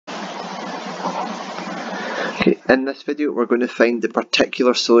Okay, in this video we're going to find the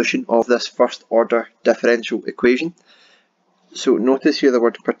particular solution of this first order differential equation. So notice here the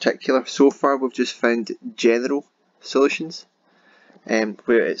word particular. So far we've just found general solutions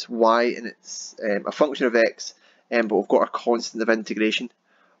where it's y and it's a function of x, but we've got a constant of integration.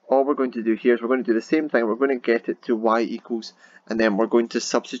 All we're going to do here is we're going to do the same thing. We're going to get it to y equals, and then we're going to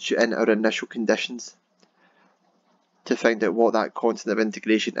substitute in our initial conditions to find out what that constant of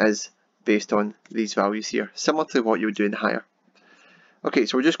integration is based on these values here, similar to what you would do in higher. Okay,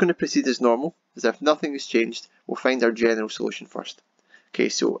 so we're just going to proceed as normal, as if nothing has changed. We'll find our general solution first. Okay,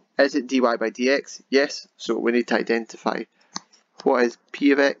 so is it dy by dx? Yes, so we need to identify what is p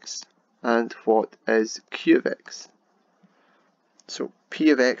of x and what is q of x. So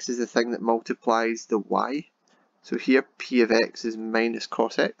p of x is the thing that multiplies the y. So here p of x is minus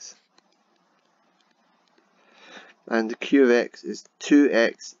cos x. And q of x is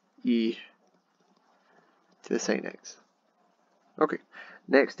 2x e to the sine x. Okay,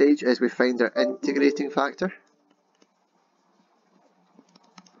 next stage is we find our integrating factor.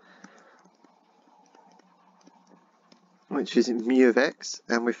 Which is mu of x,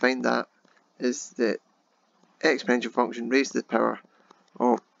 and we find that is the exponential function raised to the power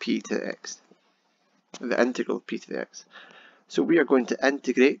of p to the x, the integral of p to the x. So we are going to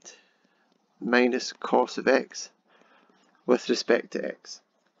integrate minus cos of x with respect to x.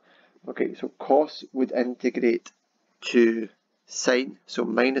 Okay, so cos would integrate to sine, so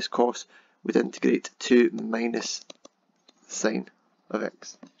minus cos would integrate to minus sine of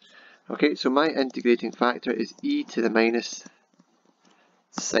x. Okay, so my integrating factor is e to the minus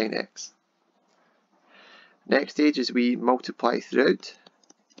sine x. Next stage is we multiply throughout.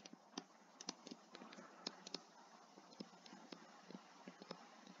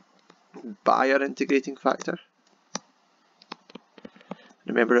 By our integrating factor.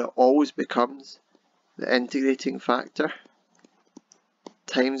 Remember, it always becomes the integrating factor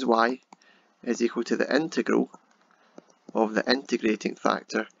times y is equal to the integral of the integrating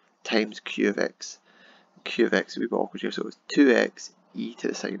factor times q of x. Q of x will be awkward here, so it's 2x e to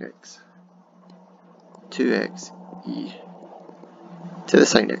the sine x. 2x e to the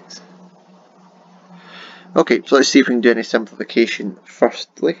sine x. Okay, so let's see if we can do any simplification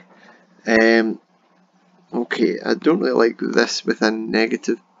firstly. Okay, I don't really like this within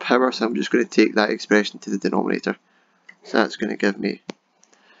negative power, so I'm just going to take that expression to the denominator. So that's going to give me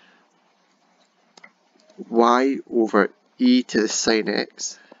y over e to the sine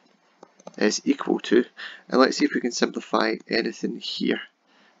x is equal to, and let's see if we can simplify anything here.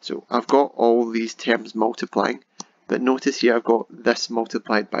 So I've got all these terms multiplying, but notice here I've got this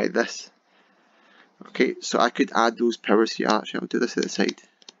multiplied by this. Okay, so I could add those powers here. Actually, I'll do this at the side.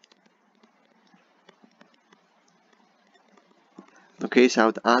 Okay, so I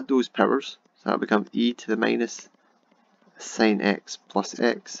would add those powers, so that would become e to the minus sine x plus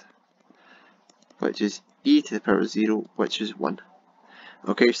x, which is e to the power of 0, which is 1.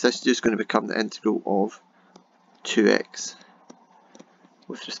 Okay, so this is just going to become the integral of 2x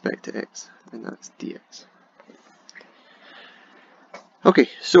with respect to x, and that's dx. Okay,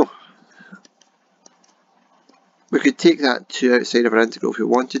 so we could take that to outside of our integral if we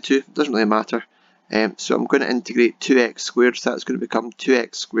wanted to, it doesn't really matter. So I'm going to integrate 2x squared, so that's going to become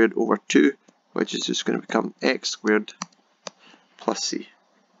 2x squared over 2, which is just going to become x squared plus c.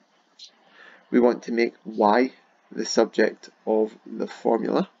 We want to make y the subject of the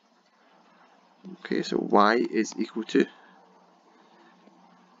formula. Okay, so y is equal to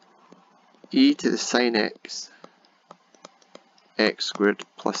e to the sine x, x squared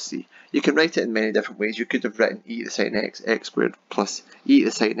plus c. You can write it in many different ways. You could have written e to the sine x, x squared plus e to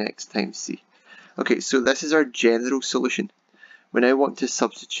the sine x times c. Okay, so this is our general solution. We now want to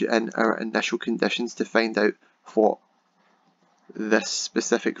substitute in our initial conditions to find out what this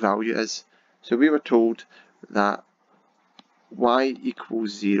specific value is. So we were told that y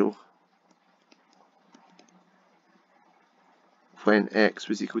equals 0 when x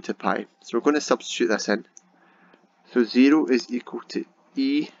was equal to pi. So we're going to substitute this in. So 0 is equal to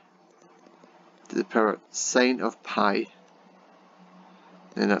e to the power sine of pi,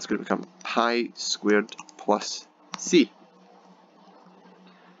 and that's going to become pi squared plus c.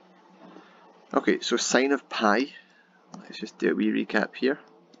 Okay, so sine of pi, let's just do a wee recap here.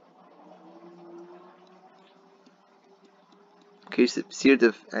 Okay, so the period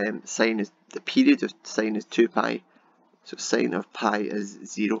of sine is, the period of sine is 2 pi, so sine of pi is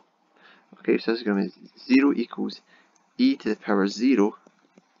 0. Okay, so this is going to be 0 equals e to the power 0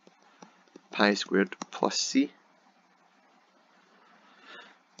 pi squared plus c.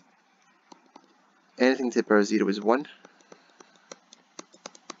 Anything to the power 0 is 1.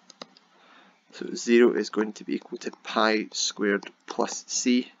 So 0 is going to be equal to pi squared plus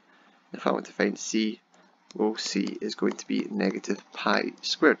c. If I want to find c, well, c is going to be negative pi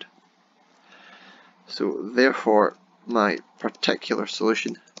squared. So therefore my particular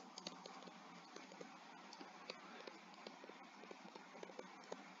solution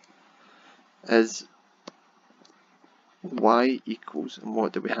is y equals, and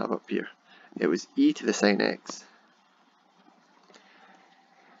what do we have up here? It was e to the sine x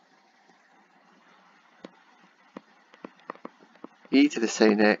e to the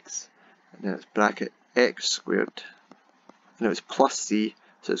sine x, and then it's bracket x squared, and it was plus c,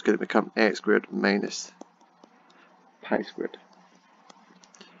 so it's going to become x squared minus pi squared.